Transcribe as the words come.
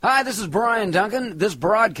Hi, this is Brian Duncan. This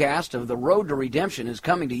broadcast of The Road to Redemption is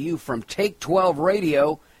coming to you from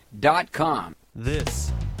Take12Radio.com.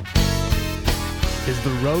 This is The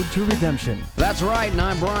Road to Redemption. That's right, and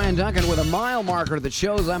I'm Brian Duncan with a mile marker that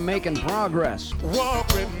shows I'm making progress. Walk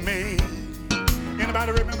with me.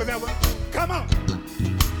 Anybody remember that one? Come on.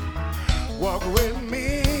 Walk with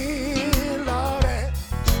me, Lord.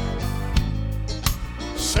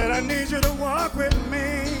 Said I need you to walk with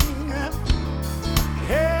me.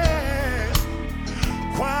 Yeah,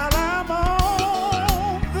 while I'm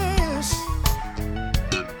on this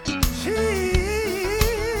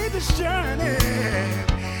journey,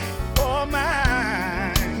 oh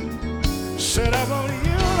mine. Said I want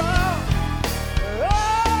you, Lord.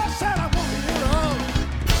 Oh, said I want you, Lord.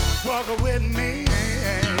 Walk with me.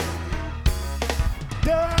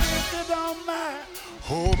 If you don't mind,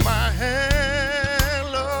 hold my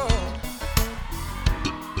hand, Lord.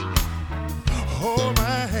 Hold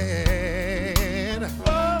my hand.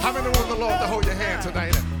 How many want the Lord to hold your hand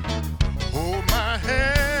tonight? Hold my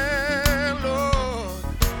hand, Lord.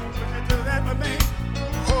 Would you do that for me?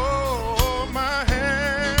 Hold my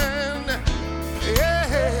hand.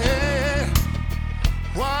 Yeah.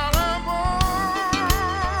 While I'm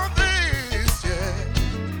on this,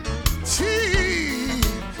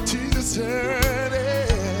 Jesus journey.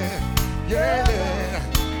 Yeah.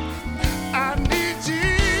 I need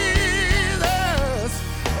Jesus.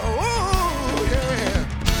 Oh, yeah.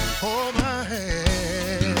 Hold my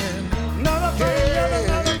hand. Another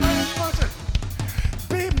person.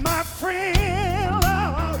 Be my friend,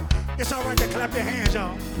 Lord. It's all right to clap your hands,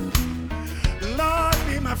 y'all. Lord,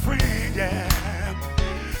 be my friend, yeah.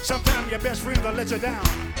 Sometimes your best friend will let you down.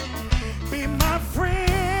 Be my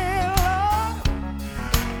friend, Lord.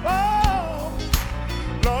 Oh,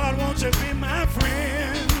 Lord, won't you be my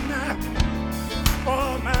friend?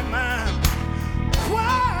 Oh, my mind.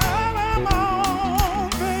 While I'm on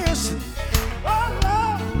this, oh,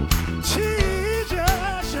 Lord,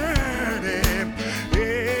 Jesus journey.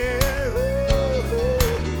 Yeah.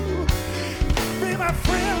 Be my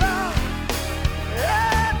friend, Lord.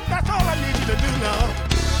 Yeah, that's all I need you to do, Lord.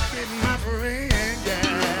 Be my friend,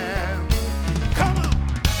 yeah. Come on.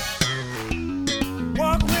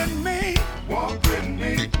 Walk with me. Walk with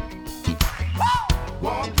me.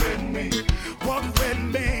 Walk with me. Walk with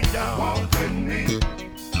me, y'all. Walk with me.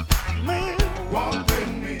 Man. Walk with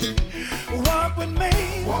me. Walk with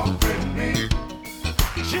me. Walk with me.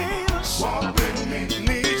 Jesus. Walk with me.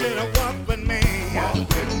 Need you to walk with me. Walk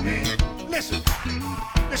with me. Listen.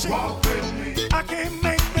 Walk with me. I can't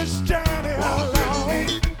make this journey alone.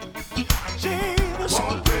 Jesus.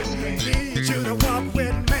 Walk with me. Need you to walk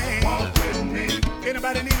with me. Walk with me.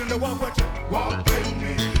 Anybody need him to walk with you? Walk with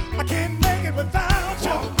me. I can't make it without you.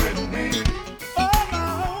 Walk with me. Oh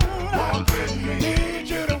no. Walk with me. Need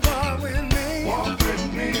you to walk with me. Walk with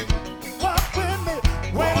me. Walk with me.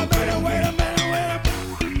 Wait a minute, wait a minute, wait a minute.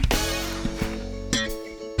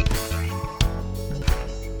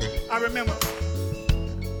 I remember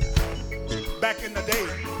back in the day,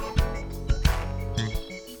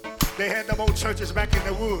 they had them old churches back in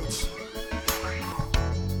the woods.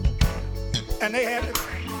 And they had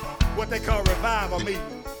what they call revival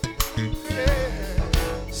meeting.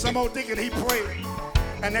 Yeah. Some old deacon, he prayed,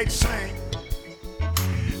 and they'd sing.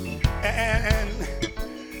 And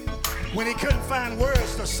when he couldn't find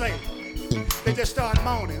words to say, they just started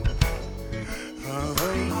moaning.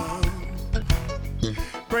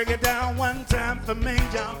 Break it down one time for me,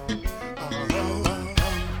 y'all.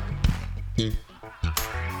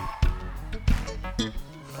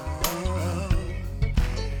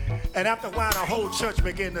 And after a while, the whole church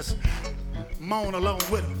began to moan along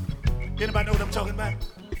with him. Anybody know what I'm talking about?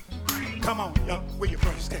 Come on, y'all. Where you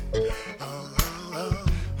from? Stand.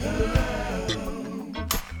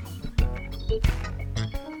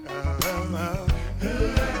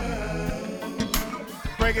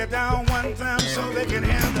 Break it down one time so they can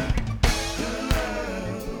hear that.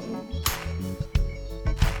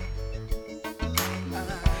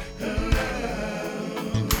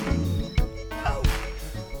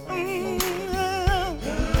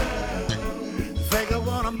 Think I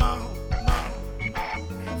wanna moan.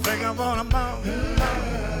 Think I wanna moan.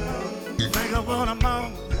 Think I wanna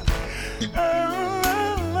moan.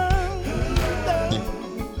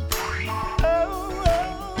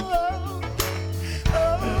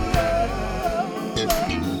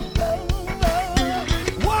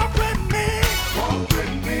 Walk with me. Walk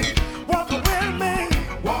with me. Walk with me.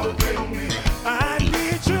 Walk with me. I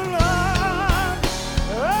need you, Lord.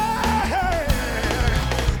 Hey.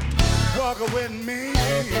 Walk with me.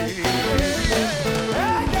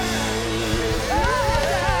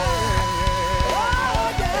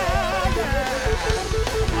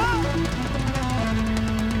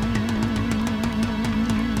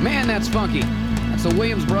 Man, that's funky. That's the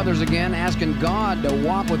Williams Brothers again, asking God to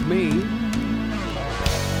walk with me.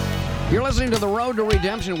 You're listening to The Road to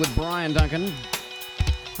Redemption with Brian Duncan.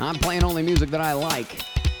 I'm playing only music that I like.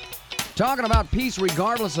 Talking about peace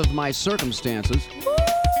regardless of my circumstances. Woo,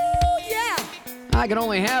 yeah. I can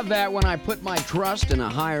only have that when I put my trust in a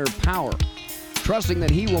higher power, trusting that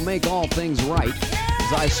He will make all things right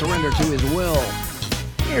as I surrender to His will.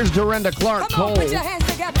 Here's Dorinda Clark Come on, Cole. put your hands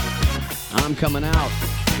together. I'm coming out.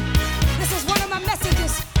 This is one of my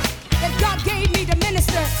messages that God gave me to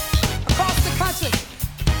minister across the country.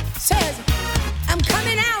 Says, I'm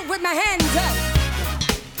coming out with my hands up.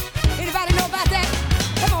 Anybody know about that?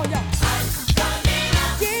 Come on, y'all. I'm coming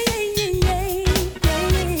out.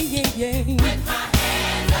 Yeah. With my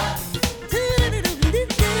hands up.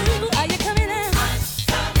 Are you coming out?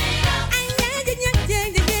 I'm coming out. Yeah.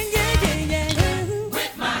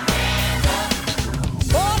 With my hands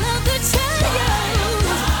up. All of the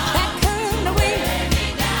trials that come the way,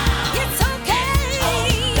 it's okay.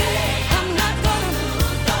 I'm not gonna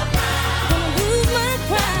lose my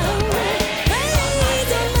crown.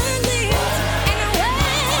 Praise on my lips and a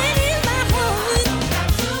word in my heart.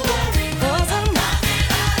 'Cause I'm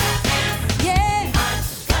yeah.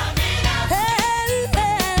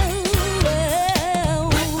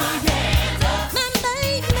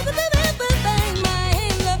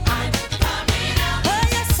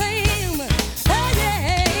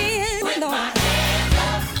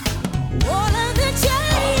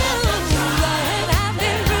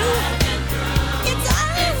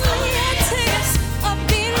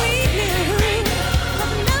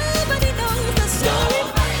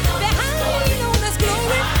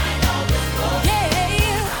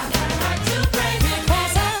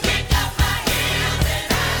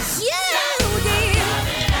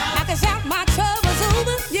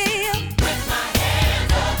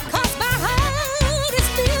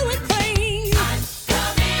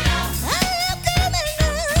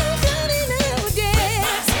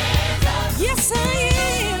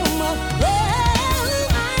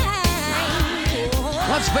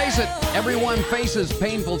 Let's face it, everyone faces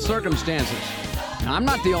painful circumstances. I'm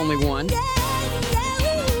not the only one.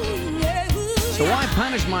 So why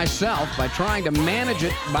punish myself by trying to manage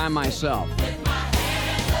it by myself?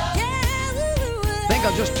 Think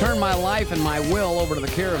I'll just turn my life and my will over to the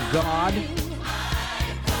care of God?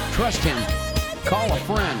 Trust Him. Call a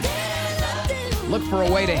friend. Look for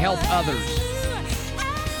a way to help others.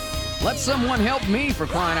 Let someone help me, for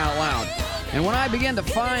crying out loud. And when I begin to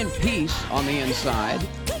find peace on the inside,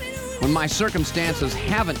 when my circumstances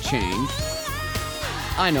haven't changed,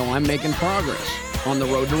 I know I'm making progress on the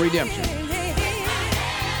road to redemption.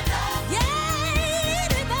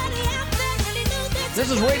 This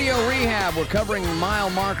is Radio Rehab. We're covering the mile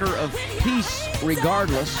marker of peace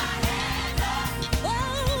regardless.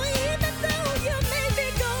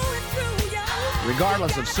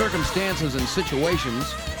 Regardless of circumstances and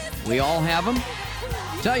situations, we all have them.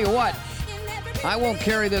 Tell you what, I won't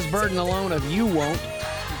carry this burden alone if you won't.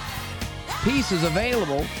 Peace is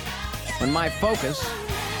available when my focus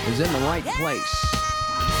is in the right place.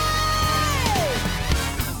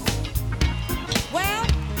 Well,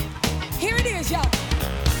 here it is, y'all.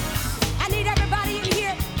 I need everybody in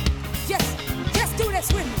here. Just do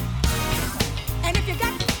this with me. And if you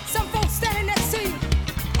got some folks standing next to you,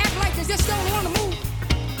 act like they just don't want to move.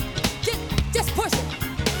 Just push it.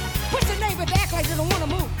 Push your neighbor to act like they don't want to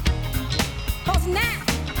move. 'Cause now,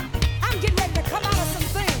 I'm getting ready to come out of some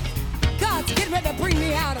things God's getting ready to bring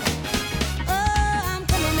me out of. Oh, I'm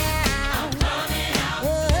coming out.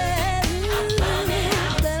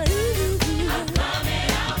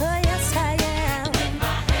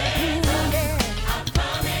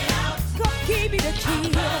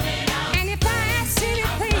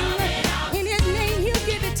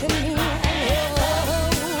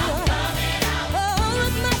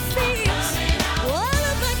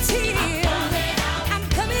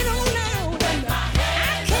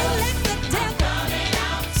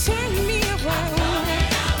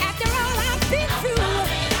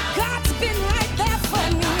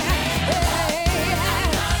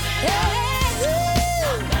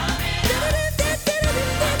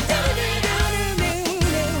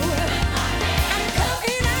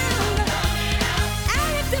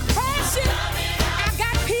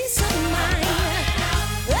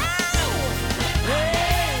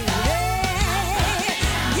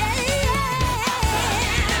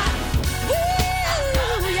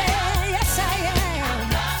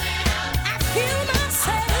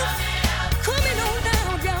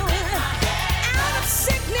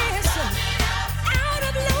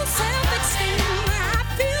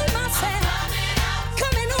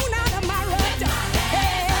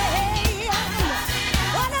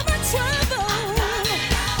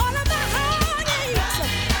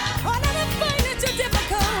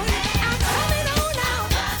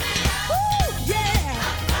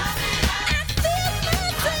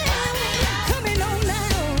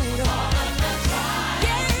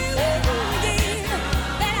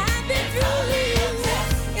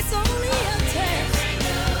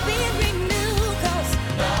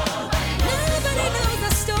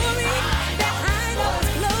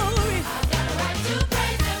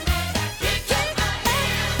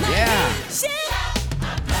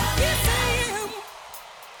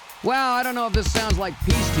 Well, I don't know if this sounds like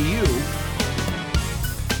peace to you.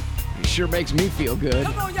 It sure makes me feel good.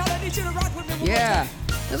 Come on, y'all, I need you to rock with me. One more Yeah, time.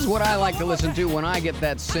 this is what I like to listen to when I get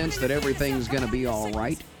that sense that everything's gonna be all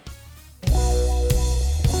right.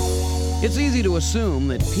 It's easy to assume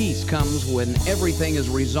that peace comes when everything is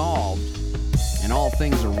resolved and all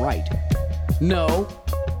things are right. No,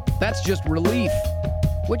 that's just relief,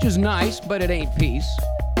 which is nice, but it ain't peace.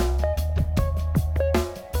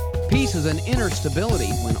 Peace is an inner stability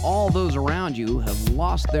when all those around you have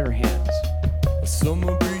lost their heads.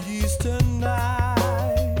 Summer breeze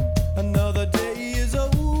tonight, another day is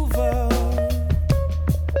over.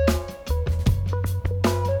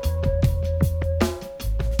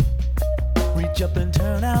 Reach up and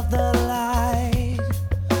turn out the light.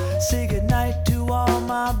 Say goodnight to all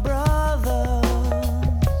my brothers.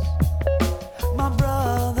 My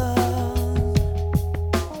brothers.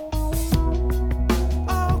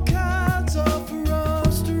 All kinds of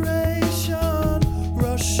frustration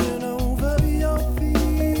rushing over your feet.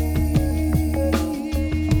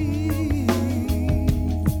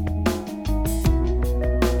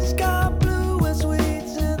 Sky blue and sweet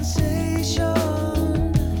sensation.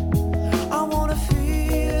 I wanna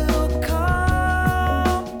feel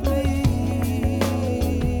complete.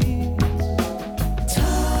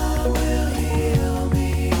 Time will heal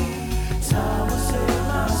me. Time will save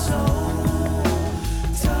my soul.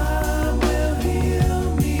 Time will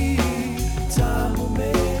heal me. Time will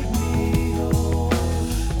make me whole.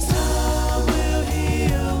 Time will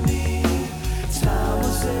heal me. Time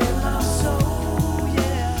will save my soul.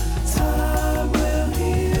 Yeah. Time will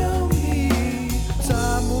heal me.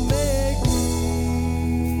 Time will make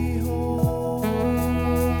me whole.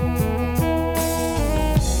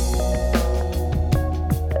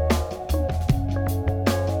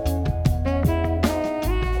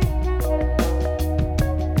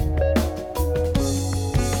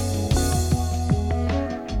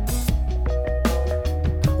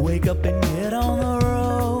 Wake up and get on the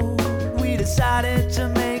road. We decided to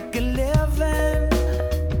make a living.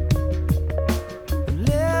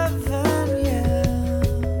 Living, yeah.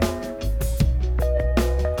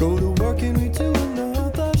 Go to work and we do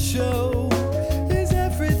another show. Is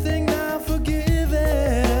everything now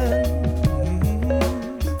forgiven?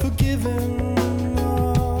 Forgiven.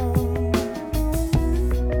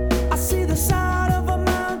 I see the side of a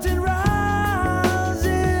mountain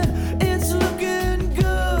rising. It's looking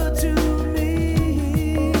good to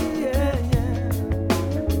me. Yeah, yeah.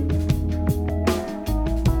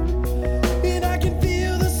 And I can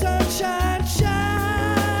feel the sunshine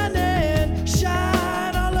shining,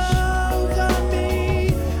 shine all over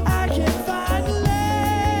me. I can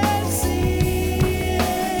finally see.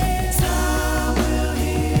 Time will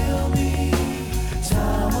heal me.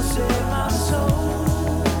 Time will save my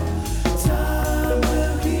soul. Time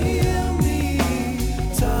will heal me.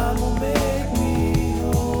 Time will make me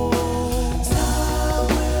whole. Time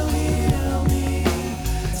will heal me.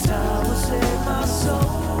 Time will save my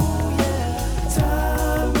soul. Yeah.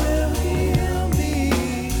 Time will heal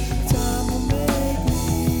me. Time will make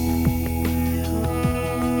me whole.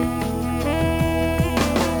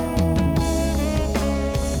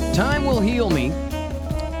 Time will heal me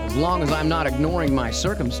as long as I'm not ignoring my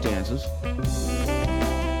circumstances.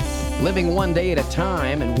 Living one day at a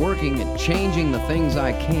time and working at changing the things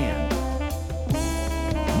I can.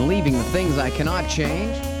 And leaving the things I cannot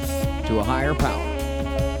change to a higher power.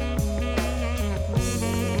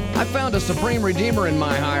 I found a supreme redeemer in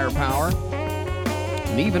my higher power.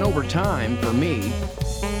 And even over time, for me,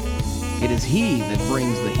 it is he that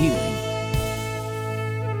brings the healing.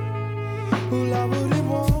 Well, I wouldn't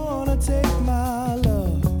wanna take my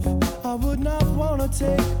love. I would not wanna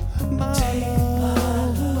take my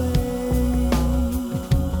love away.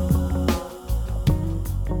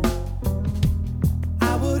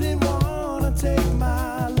 I wouldn't wanna take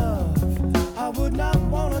my love. I would not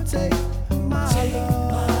wanna take my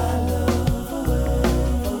love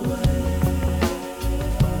away.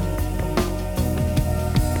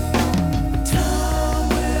 Time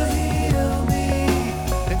will heal me,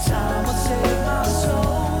 and time will save my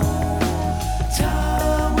soul.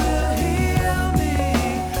 Time will heal me,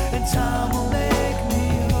 and time will make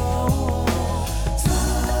me whole.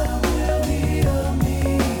 Time will heal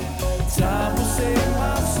me, time will save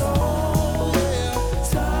my soul.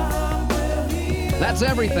 Time will heal. That's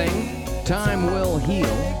everything. Time will heal.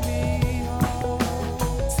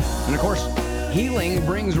 And of course, healing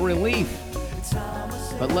brings relief.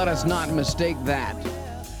 But let us not mistake that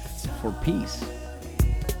for peace.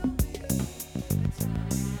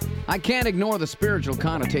 I can't ignore the spiritual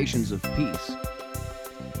connotations of peace.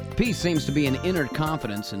 Peace seems to be an inner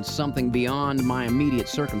confidence in something beyond my immediate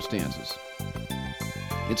circumstances.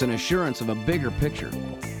 It's an assurance of a bigger picture.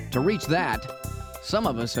 To reach that, some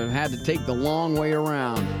of us have had to take the long way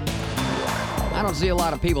around. I don't see a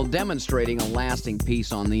lot of people demonstrating a lasting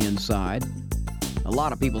peace on the inside. A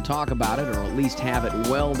lot of people talk about it, or at least have it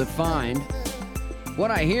well defined.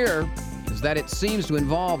 What I hear is that it seems to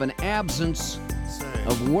involve an absence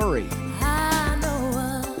of worry. I know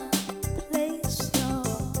a place,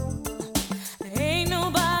 ain't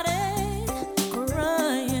nobody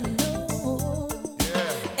crying, no.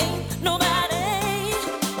 Ain't nobody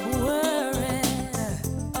worried,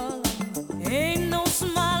 ain't no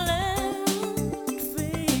smiling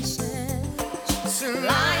faces,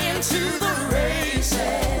 lying to the races.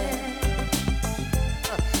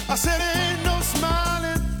 I said ain't no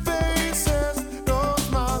smiling faces, no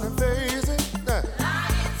smiling faces.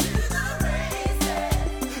 Lying to the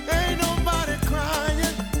races. Ain't nobody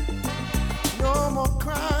crying, no more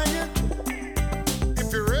crying.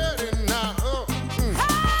 If you're ready now,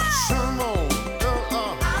 some more.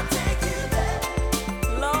 I'll take you there.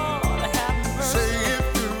 Lord have mercy. Say if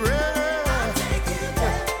you're ready, I'll take you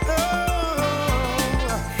there.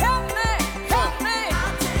 Help me, help me.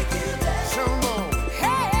 I'll take you there. some more.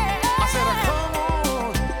 Hey, I said, come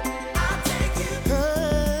on. I'll take you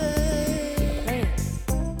Hey, there.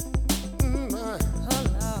 mm, Oh,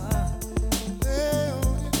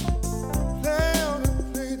 lay on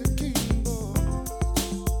it, play the keyboard.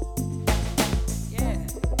 Yeah.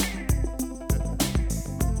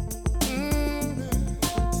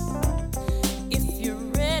 If you're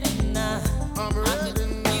ready now, I'm ready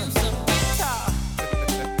now. use a guitar.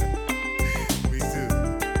 Me too.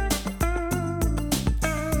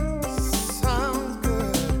 Sounds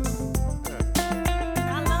good.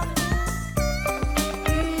 I love it.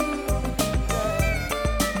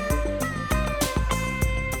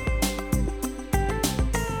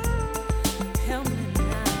 Help me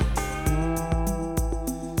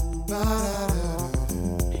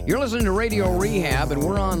now. You're listening to Radio Rehab, and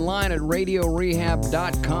we're online at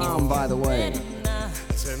radiorehab.com, by the way. Now,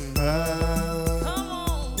 Send come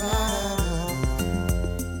on.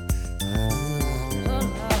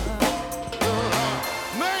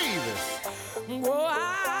 Mavis.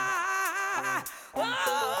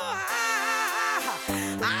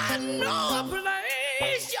 I know a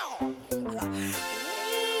place, y'all.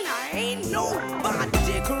 Ain't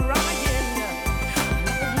nobody crying.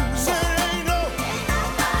 Said ain't no.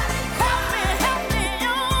 Help me,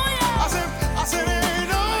 oh yeah. I said ain't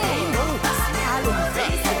no. Smiling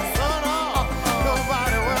faces. No,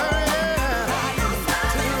 nobody worrying.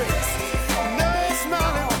 No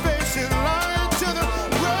smiling faces lying to the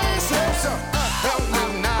races. Help me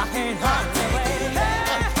now.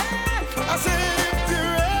 I said if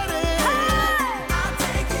you're ready. I'll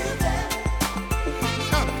take you there.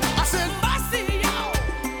 I said Mercy, y'all.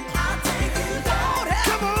 I'll take you there.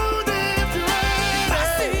 come on if you're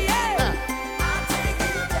Mercy, ready. yeah. I'll take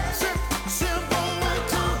you there. Simple and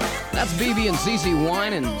true. That's BB and CeCe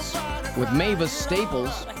Winans with Mavis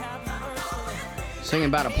Staples singing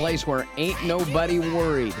about a place where ain't nobody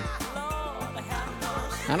worried.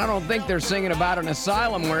 And I don't think they're singing about an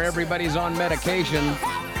asylum where everybody's on medication.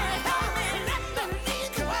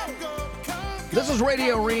 This is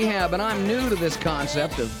Radio Rehab, and I'm new to this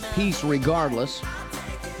concept of peace regardless.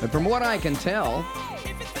 But from what I can tell,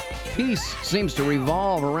 peace seems to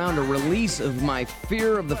revolve around a release of my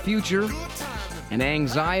fear of the future and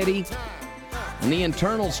anxiety and the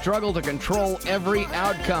internal struggle to control every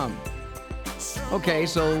outcome. Okay,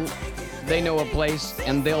 so they know a place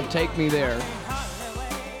and they'll take me there.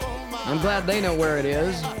 I'm glad they know where it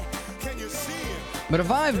is. But if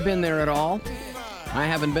I've been there at all, I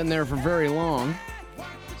haven't been there for very long.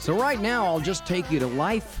 So right now, I'll just take you to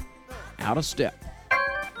life out of step.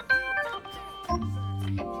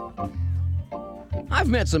 I've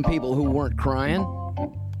met some people who weren't crying,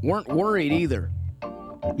 weren't worried either.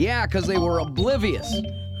 Yeah, because they were oblivious.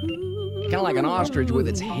 Kind of like an ostrich with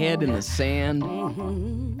its head in the sand.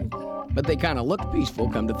 But they kind of looked peaceful,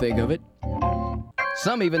 come to think of it.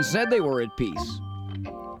 Some even said they were at peace.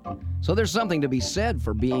 So there's something to be said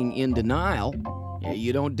for being in denial.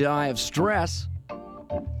 You don't die of stress.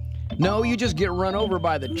 No, you just get run over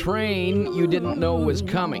by the train you didn't know was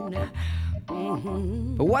coming.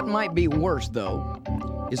 But what might be worse, though,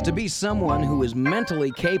 is to be someone who is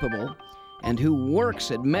mentally capable and who works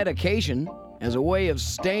at medication as a way of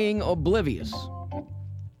staying oblivious.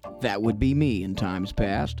 That would be me in times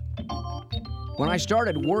past. When I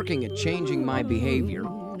started working at changing my behavior,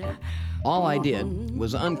 all I did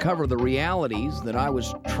was uncover the realities that I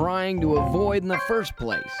was trying to avoid in the first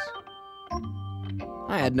place.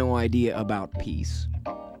 I had no idea about peace.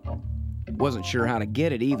 Wasn't sure how to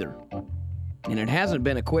get it either. And it hasn't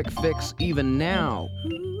been a quick fix even now.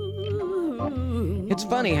 It's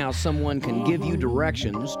funny how someone can give you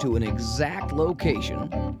directions to an exact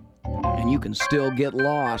location and you can still get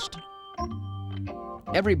lost.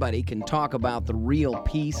 Everybody can talk about the real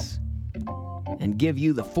peace and give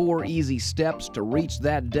you the 4 easy steps to reach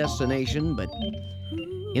that destination, but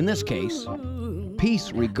in this case,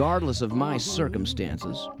 peace, regardless of my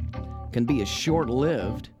circumstances, can be as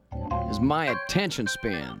short-lived as my attention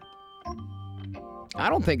span. I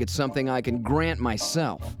don't think it's something I can grant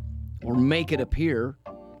myself or make it appear.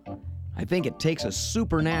 I think it takes a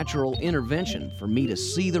supernatural intervention for me to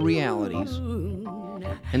see the realities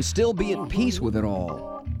and still be at peace with it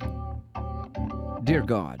all. Dear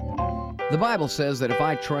God, the Bible says that if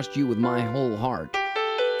I trust you with my whole heart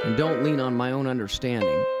and don't lean on my own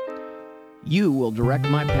understanding, you will direct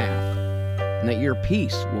my path, and that your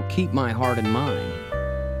peace will keep my heart and mind.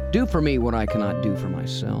 Do for me what I cannot do for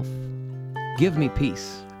myself. Give me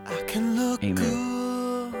peace. I can look Amen.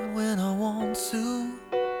 good when I want to.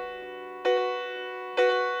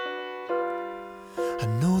 I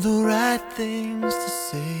know the right things to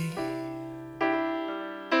say.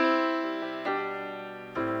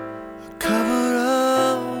 I cover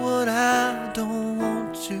up what I don't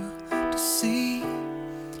want you to see,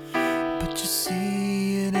 but you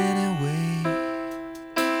see it anyway.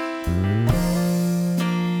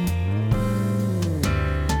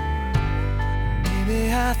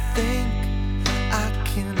 Maybe I think I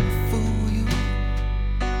can fool you.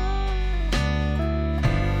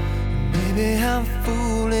 Maybe I'm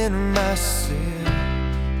fooling myself.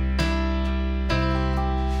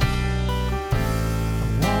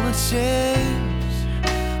 I wanna change,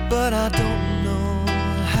 but I don't know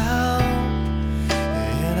how.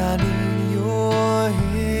 And I need your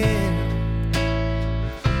help.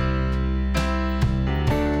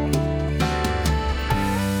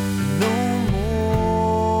 No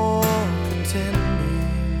more pretending.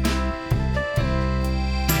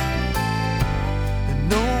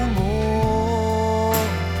 No more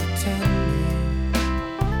pretending.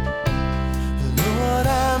 Lord, I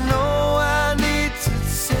know I need to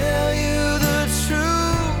tell you the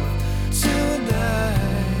truth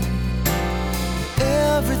tonight.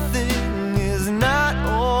 Everything is not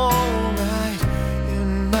alright in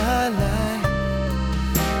my life,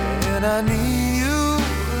 and I need you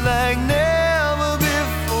like never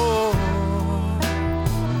before.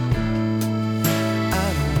 I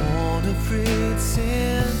don't wanna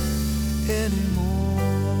pretend anymore.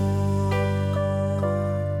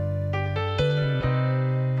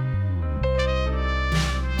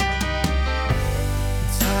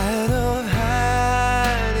 Tired of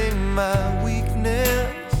hiding my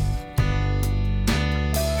weakness.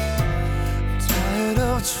 Tired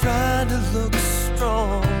of trying to look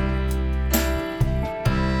strong.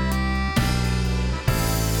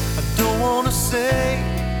 I don't wanna say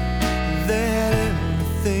that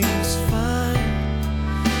everything's fine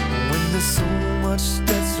when there's so much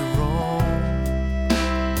that's wrong.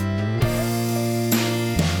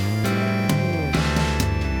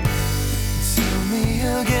 Tell me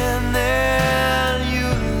again that you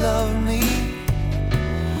love me,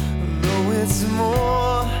 though it's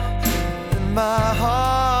more than my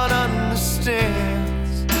heart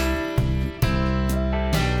understands.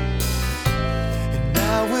 And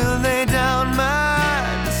I will lay down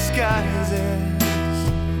my disguises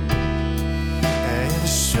and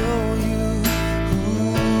show you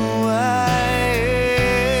who I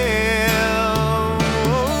am.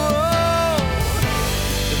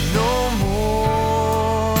 No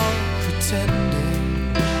more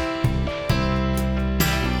pretending.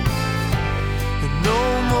 No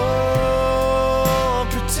more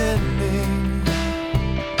pretending.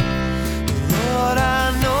 Lord,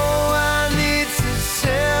 I know I need to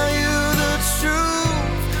tell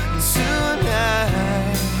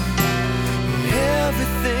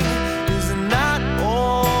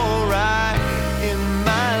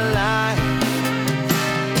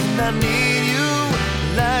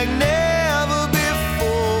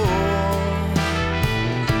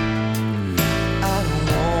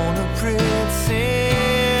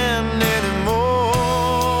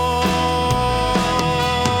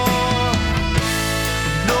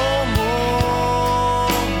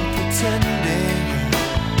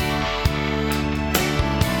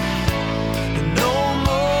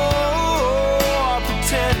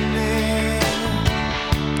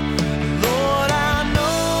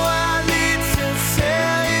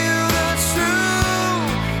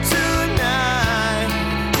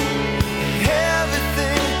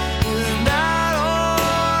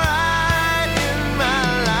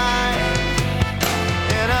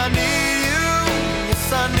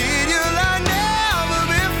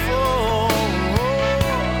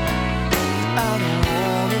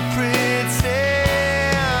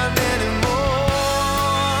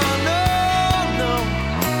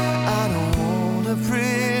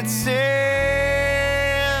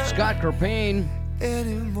Scott Kerpane.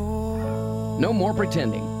 No more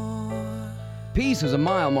pretending. Peace is a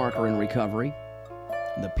mile marker in recovery.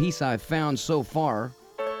 The peace I've found so far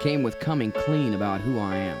came with coming clean about who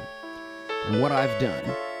I am and what I've done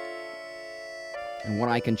and what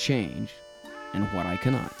I can change and what I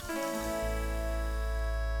cannot.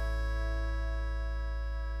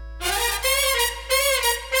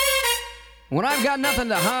 When I've got nothing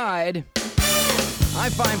to hide, I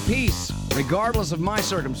find peace regardless of my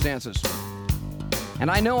circumstances. And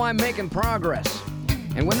I know I'm making progress.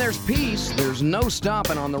 And when there's peace, there's no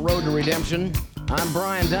stopping on the road to redemption. I'm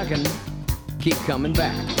Brian Duncan. Keep coming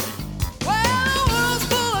back. Well, the world's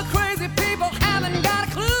full of crazy people, haven't got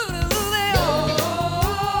a clue who they are.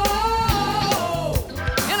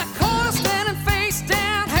 In a corner, standing face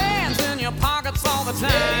down, hands in your pockets all the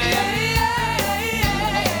time.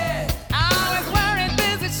 Always worried,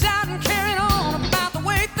 busy, shouting, carrying on about the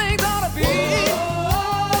way things ought to be.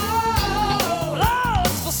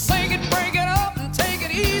 Let's forsake it, break it up, and take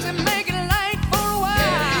it easy, make it light for a while.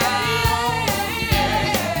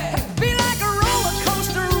 Be like a roller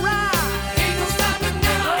coaster ride. Ain't no stopping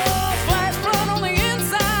now. Oh, flash flood on the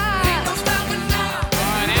inside. Ain't no stopping now.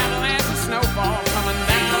 An avalanche of snowfall coming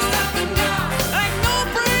down. Ain't no stopping now. Like no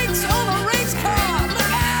brakes on a race car.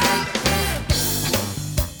 Look out!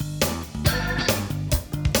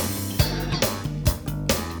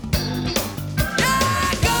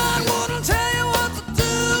 Yeah, God wouldn't tell you what to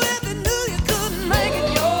do if He knew you couldn't make it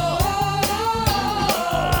yours.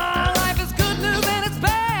 Life is good news and it's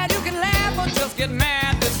bad. You can laugh or just get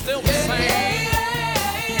mad. It's still the same.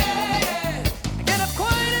 Get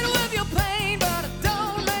acquainted with your pain, but it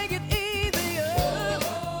don't make it easier.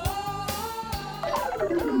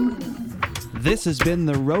 This has been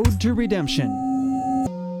The Road to Redemption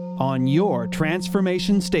on your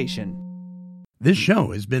Transformation Station. This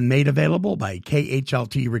show has been made available by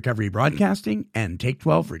KHLT Recovery Broadcasting and Take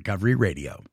 12 Recovery Radio.